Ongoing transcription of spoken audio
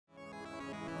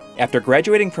After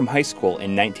graduating from high school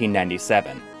in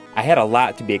 1997, I had a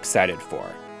lot to be excited for,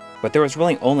 but there was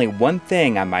really only one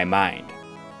thing on my mind: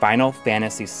 Final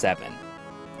Fantasy VII.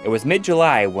 It was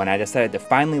mid-July when I decided to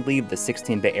finally leave the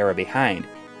 16-bit era behind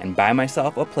and buy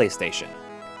myself a PlayStation.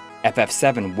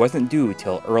 FF7 wasn't due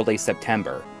till early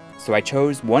September, so I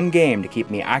chose one game to keep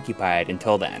me occupied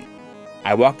until then.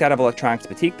 I walked out of Electronics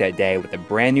Boutique that day with a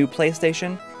brand new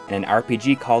PlayStation and an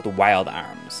RPG called Wild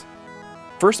Arms.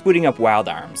 First booting up Wild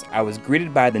Arms, I was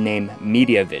greeted by the name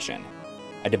Mediavision,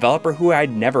 a developer who I'd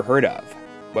never heard of.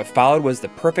 What followed was the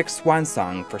perfect swan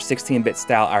song for 16-bit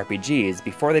style RPGs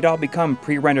before they'd all become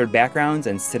pre-rendered backgrounds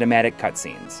and cinematic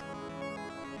cutscenes.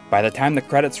 By the time the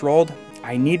credits rolled,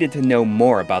 I needed to know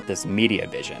more about this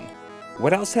Mediavision.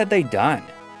 What else had they done?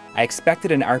 I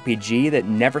expected an RPG that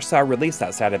never saw release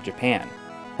outside of Japan,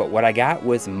 but what I got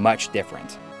was much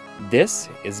different. This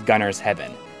is Gunner's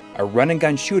Heaven, a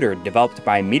run-and-gun shooter developed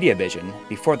by Mediavision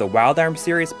before the Wild Arms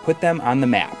series put them on the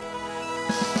map.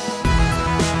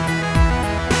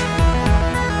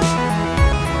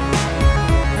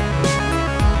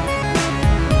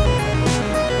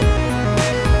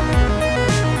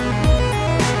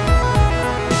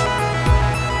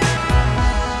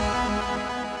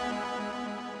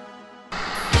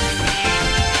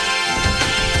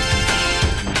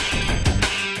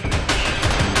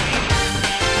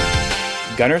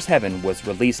 Gunner's Heaven was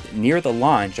released near the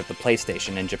launch of the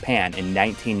PlayStation in Japan in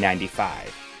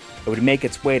 1995. It would make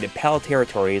its way to PAL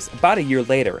territories about a year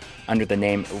later under the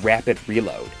name Rapid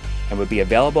Reload, and would be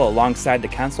available alongside the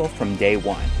console from day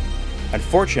one.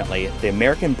 Unfortunately, the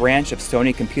American branch of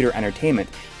Sony Computer Entertainment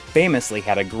famously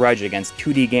had a grudge against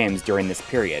 2D games during this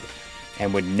period,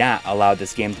 and would not allow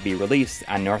this game to be released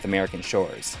on North American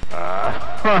shores.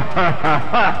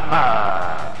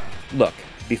 Look,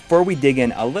 before we dig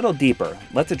in a little deeper,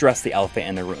 let's address the elephant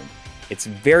in the room. It's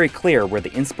very clear where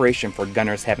the inspiration for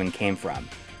Gunner's Heaven came from.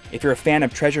 If you're a fan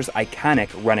of Treasure's iconic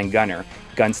run-and-gunner,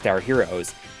 Gunstar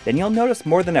Heroes, then you'll notice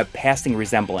more than a passing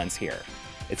resemblance here.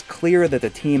 It's clear that the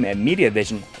team at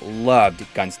Mediavision loved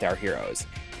Gunstar Heroes,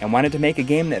 and wanted to make a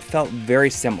game that felt very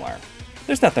similar.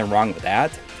 There's nothing wrong with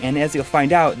that, and as you'll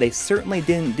find out, they certainly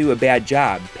didn't do a bad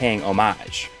job paying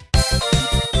homage.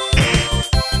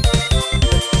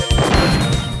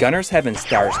 Gunner's Heaven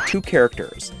stars two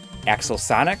characters, Axel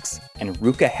Sonics and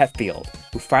Ruka Hetfield,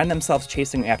 who find themselves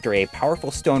chasing after a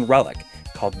powerful stone relic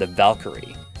called the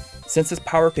Valkyrie. Since this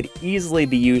power could easily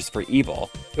be used for evil,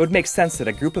 it would make sense that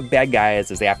a group of bad guys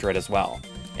is after it as well.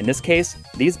 In this case,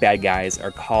 these bad guys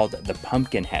are called the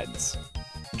Pumpkinheads.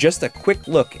 Just a quick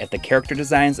look at the character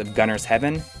designs of Gunner's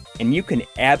Heaven, and you can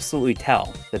absolutely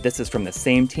tell that this is from the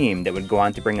same team that would go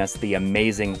on to bring us the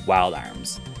amazing Wild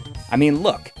Arms. I mean,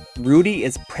 look, Rudy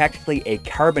is practically a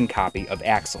carbon copy of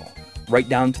Axel, right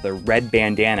down to the red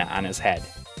bandana on his head.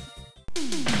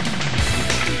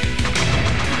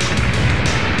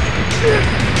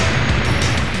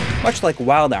 Much like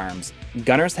Wild Arms,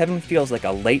 Gunner's Heaven feels like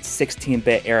a late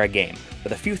 16-bit era game,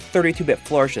 with a few 32-bit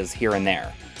flourishes here and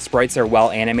there. Sprites are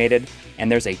well animated, and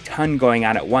there's a ton going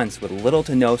on at once with little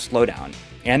to no slowdown,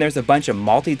 and there's a bunch of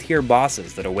multi-tier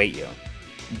bosses that await you.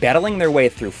 Battling their way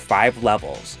through 5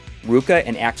 levels, Ruka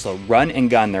and Axel run and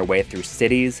gun their way through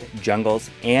cities,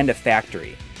 jungles, and a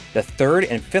factory. The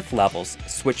 3rd and 5th levels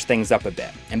switch things up a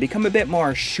bit, and become a bit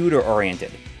more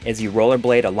shooter-oriented, as you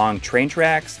rollerblade along train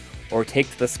tracks or take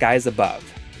to the skies above.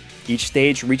 Each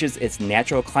stage reaches its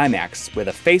natural climax with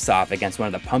a face-off against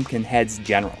one of the Pumpkinhead's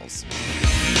generals.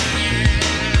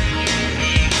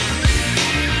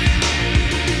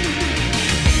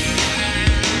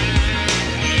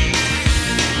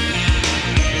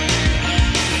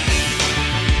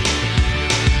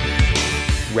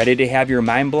 Ready to have your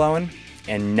mind blown?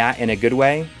 And not in a good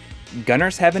way?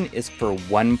 Gunner's Heaven is for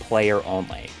one player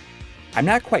only. I'm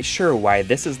not quite sure why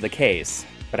this is the case,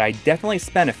 but I definitely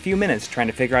spent a few minutes trying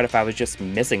to figure out if I was just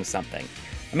missing something.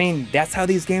 I mean, that's how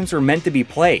these games were meant to be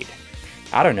played.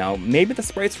 I don't know, maybe the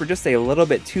sprites were just a little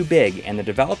bit too big and the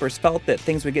developers felt that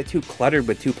things would get too cluttered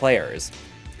with 2 players.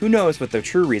 Who knows what the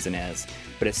true reason is,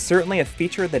 but it's certainly a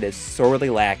feature that is sorely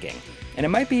lacking, and it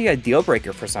might be a deal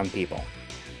breaker for some people.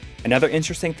 Another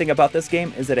interesting thing about this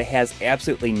game is that it has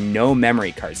absolutely no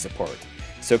memory card support,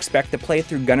 so expect to play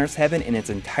through Gunner's Heaven in its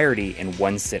entirety in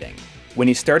one sitting. When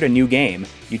you start a new game,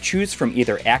 you choose from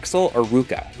either Axel or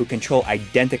Ruka, who control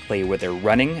identically with their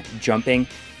running, jumping,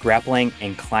 grappling,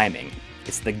 and climbing.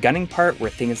 It's the gunning part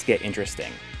where things get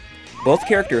interesting. Both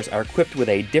characters are equipped with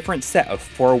a different set of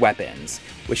 4 weapons,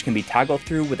 which can be toggled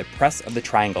through with a press of the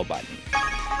triangle button.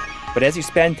 But as you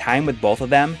spend time with both of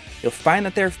them, you'll find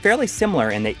that they're fairly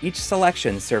similar in that each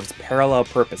selection serves parallel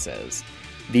purposes.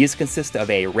 These consist of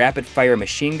a rapid-fire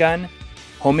machine gun,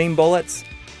 homing bullets,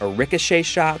 a ricochet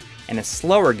shot, and a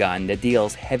slower gun that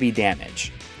deals heavy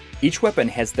damage. Each weapon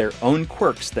has their own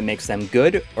quirks that makes them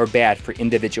good or bad for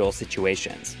individual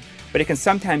situations, but it can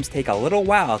sometimes take a little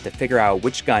while to figure out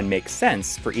which gun makes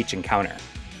sense for each encounter.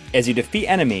 As you defeat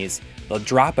enemies, they'll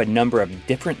drop a number of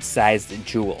different sized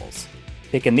jewels.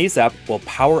 Picking these up will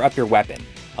power up your weapon,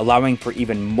 allowing for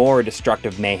even more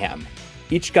destructive mayhem.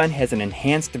 Each gun has an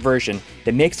enhanced version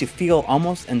that makes you feel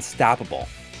almost unstoppable,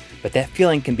 but that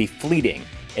feeling can be fleeting,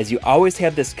 as you always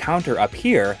have this counter up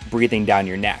here breathing down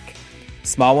your neck.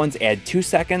 Small ones add 2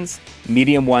 seconds,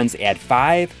 medium ones add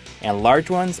 5, and large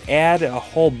ones add a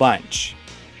whole bunch.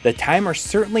 The timer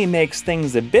certainly makes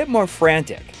things a bit more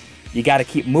frantic. You gotta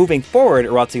keep moving forward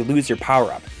or else you lose your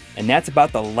power-up, and that's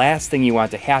about the last thing you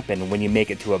want to happen when you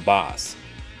make it to a boss.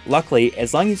 Luckily,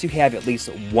 as long as you have at least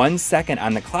 1 second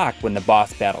on the clock when the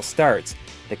boss battle starts,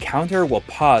 the counter will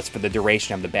pause for the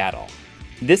duration of the battle.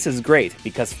 This is great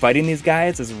because fighting these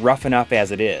guys is rough enough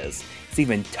as it is. It's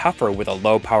even tougher with a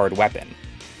low-powered weapon.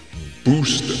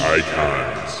 Boost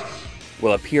icons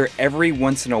will appear every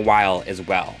once in a while as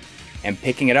well, and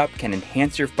picking it up can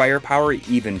enhance your firepower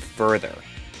even further.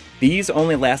 These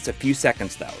only last a few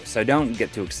seconds though, so don't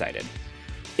get too excited.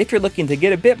 If you're looking to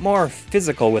get a bit more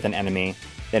physical with an enemy,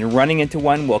 then running into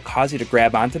one will cause you to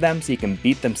grab onto them so you can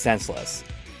beat them senseless.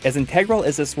 As integral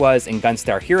as this was in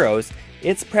Gunstar Heroes,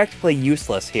 it's practically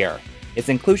useless here. Its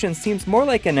inclusion seems more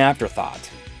like an afterthought.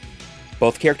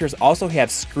 Both characters also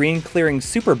have screen-clearing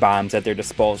super bombs at their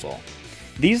disposal.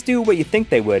 These do what you think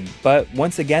they would, but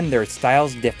once again their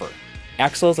styles differ.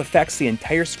 Axel's affects the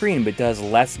entire screen but does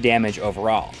less damage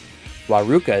overall, while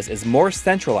Ruka's is more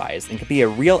centralized and can be a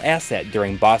real asset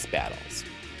during boss battles.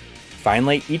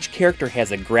 Finally, each character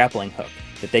has a grappling hook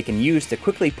that they can use to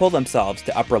quickly pull themselves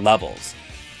to upper levels.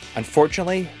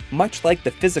 Unfortunately, much like the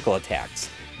physical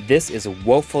attacks, this is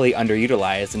woefully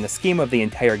underutilized in the scheme of the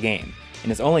entire game,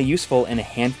 and is only useful in a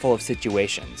handful of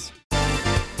situations.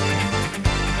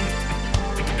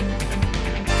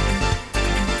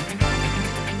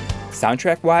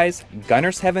 Soundtrack-wise,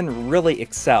 Gunner's Heaven really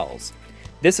excels.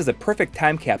 This is a perfect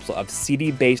time capsule of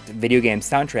CD-based video game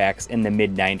soundtracks in the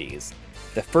mid-90s.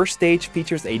 The first stage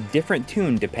features a different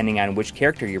tune depending on which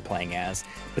character you're playing as,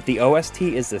 but the OST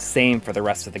is the same for the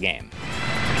rest of the game.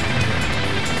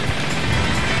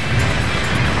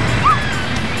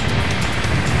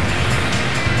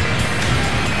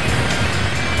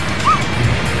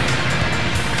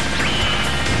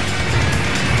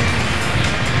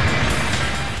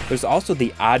 There's also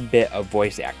the odd bit of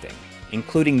voice acting,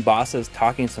 including bosses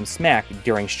talking some smack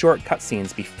during short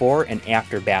cutscenes before and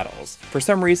after battles. For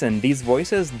some reason, these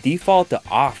voices default to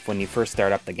off when you first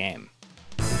start up the game.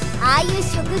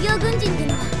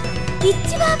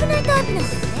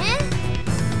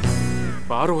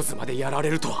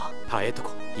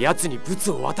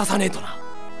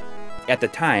 At the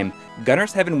time,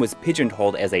 Gunner's Heaven was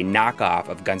pigeonholed as a knockoff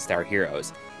of Gunstar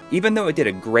Heroes, even though it did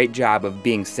a great job of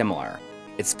being similar.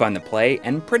 It's fun to play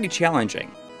and pretty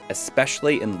challenging,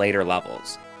 especially in later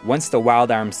levels. Once the Wild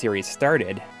Arms series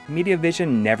started, Mediavision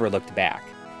never looked back.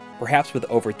 Perhaps with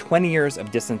over 20 years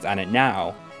of distance on it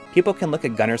now, people can look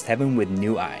at Gunner's Heaven with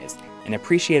new eyes and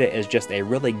appreciate it as just a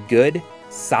really good,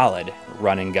 solid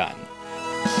run and gun.